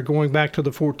retire going back to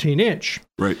the 14-inch.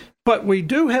 Right. But we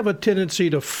do have a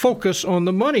tendency to focus on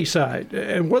the money side.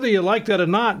 And whether you like that or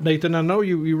not, Nathan, I know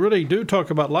you really do talk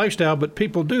about lifestyle, but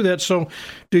people do that. So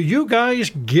do you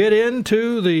guys get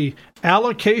into the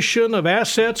allocation of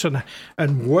assets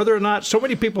and whether or not so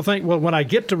many people think, well, when I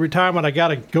get to retirement, I got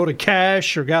to go to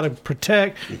cash or got to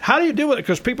protect. How do you do it?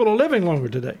 Because people are living longer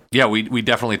today. Yeah, we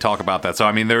definitely talk about that.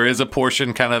 So, there is a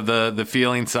portion, kind of the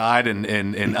feeling side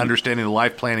and understanding the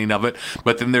life planning of it.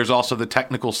 But then there's also the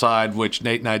technical side, which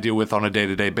Nate and I deal with on a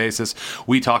day-to-day basis.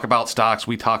 We talk about stocks,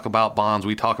 we talk about bonds,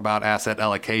 we talk about asset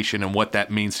allocation and what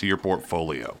that means to your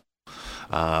portfolio.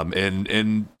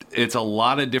 And it's a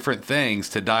lot of different things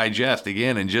to digest,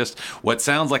 again, in just what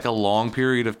sounds like a long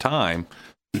period of time,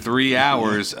 3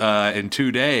 hours in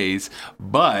 2 days,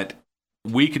 but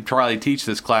we could probably teach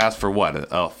this class for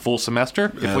a full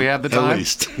semester if we have the time? At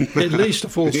least. At least a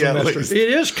full semester. It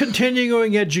is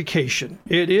continuing education.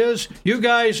 It is, you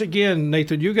guys, again,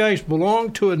 Nathan, you guys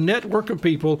belong to a network of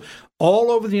people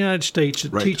all over the United States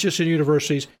that teach us in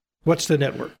universities. What's the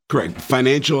network? Correct.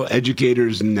 Financial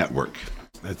Educators Network.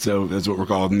 That's what we're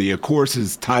called. And the course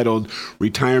is titled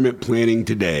Retirement Planning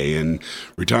Today. And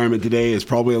retirement today is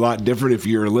probably a lot different. If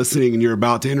you're listening and you're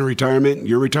about to enter retirement,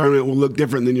 your retirement will look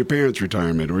different than your parents'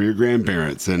 retirement or your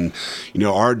grandparents. And,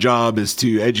 our job is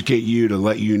to educate you, to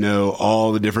let you know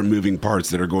all the different moving parts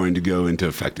that are going to go into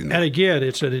affecting that. And again,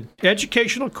 it's an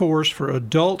educational course for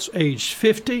adults aged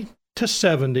 50 to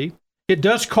 70. It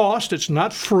does cost. It's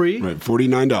not free. Right,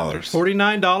 $49.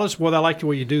 $49. Well, I like the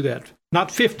way you do that. Not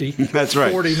 50. That's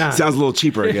right. 49. Sounds a little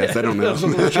cheaper, I guess. I don't know. Sounds a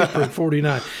little cheaper at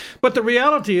 49. But the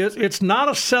reality is, it's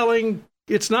not something,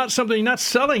 you're not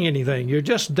selling anything. You're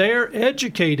just there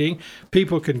educating.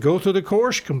 People can go through the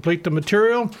course, complete the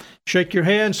material, shake your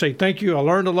hand, say, thank you, I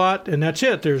learned a lot, and that's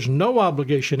it. There's no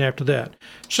obligation after that.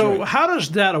 So How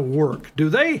does that work?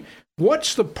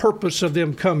 What's the purpose of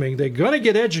them coming? They're going to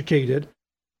get educated.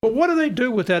 But what do they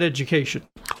do with that education?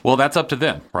 Well, that's up to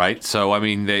them, right? So,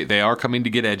 they are coming to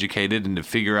get educated and to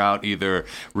figure out either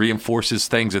reinforces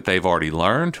things that they've already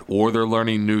learned or they're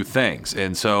learning new things.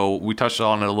 And so we touched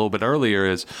on it a little bit earlier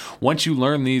is once you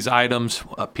learn these items,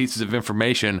 pieces of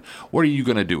information, what are you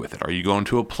going to do with it? Are you going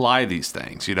to apply these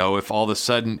things? If all of a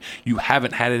sudden you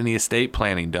haven't had any estate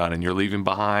planning done and you're leaving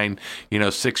behind,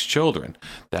 6 children,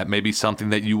 that may be something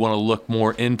that you want to look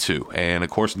more into. And of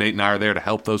course, Nate and I are there to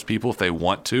help those people if they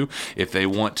want to. If they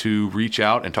want to reach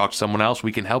out and talk to someone else,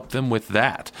 we can help them with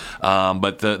that.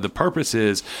 But the purpose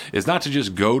is not to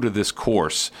just go to this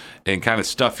course and kind of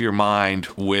stuff your mind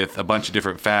with a bunch of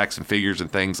different facts and figures and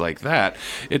things like that.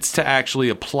 It's to actually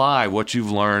apply what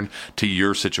you've learned to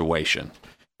your situation.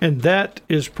 And that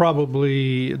is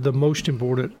probably the most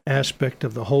important aspect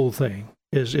of the whole thing,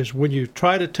 is when you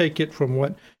try to take it from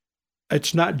what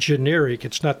it's not generic,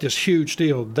 it's not this huge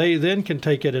deal. They then can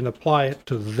take it and apply it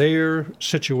to their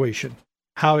situation,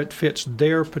 how it fits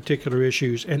their particular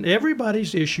issues. And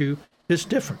everybody's issue is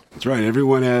different. That's right.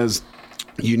 Everyone has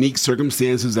unique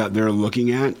circumstances that they're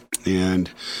looking at.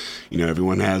 And,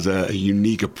 everyone has a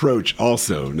unique approach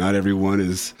also. Not everyone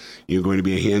is, going to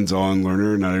be a hands-on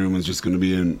learner. Not everyone's just going to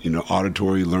be an,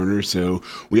 auditory learner. So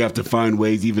we have to find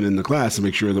ways, even in the class, to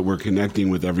make sure that we're connecting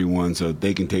with everyone so that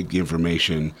they can take the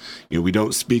information. We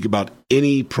don't speak about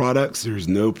any products. There's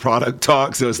no product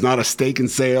talk, so it's not a steak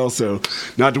and sale. So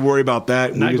not to worry about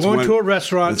that. Not going to a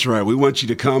restaurant. That's right. We want you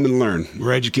to come and learn.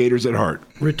 We're educators at heart.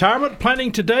 Retirement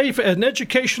Planning Today, an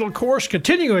educational course,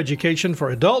 continuing education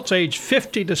for adults age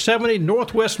 50 to 70,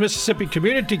 Northwest Mississippi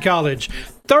Community College.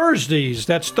 Thursdays,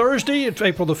 that's Thursday, it's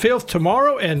April the 5th,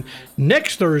 tomorrow, and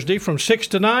next Thursday from 6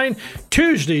 to 9.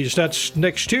 Tuesdays, that's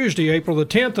next Tuesday, April the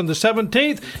 10th and the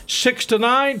 17th, 6 to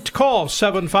 9. Call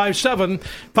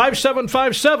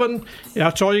 757-5757.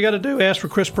 That's all you got to do. Ask for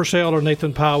Chris Purcell or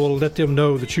Nathan Powell. Let them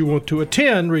know that you want to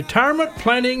attend Retirement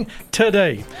Planning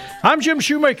Today. I'm Jim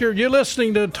Shoemaker. You're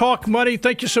listening to Talk Money.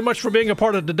 Thank you so much for being a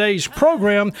part of today's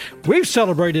program. We've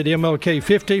celebrated MLK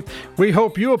 50. We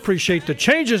hope you appreciate the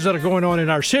changes that are going on in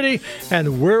our city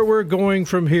and where we're going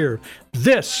from here.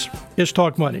 This is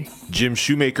Talk Money. Jim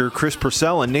Shoemaker, Chris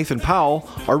Purcell, and Nathan Powell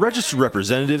are registered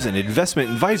representatives and investment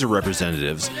advisor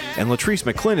representatives, and Latrice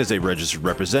McClin is a registered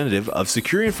representative of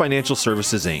Securian Financial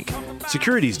Services, Inc.,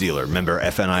 securities dealer, member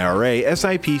FNIRA,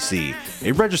 SIPC,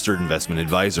 a registered investment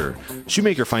advisor.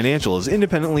 Shoemaker Financial is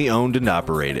independently owned and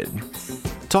operated.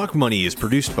 Talk Money is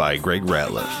produced by Greg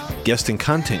Ratliff. Guest and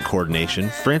content coordination,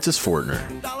 Francis Fortner.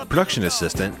 Production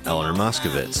assistant, Eleanor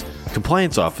Moskovitz.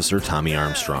 Compliance officer, Tommy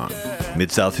Armstrong.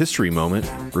 Mid-South History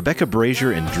Moment, Rebecca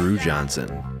Brazier and Drew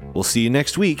Johnson. We'll see you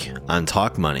next week on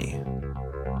Talk Money.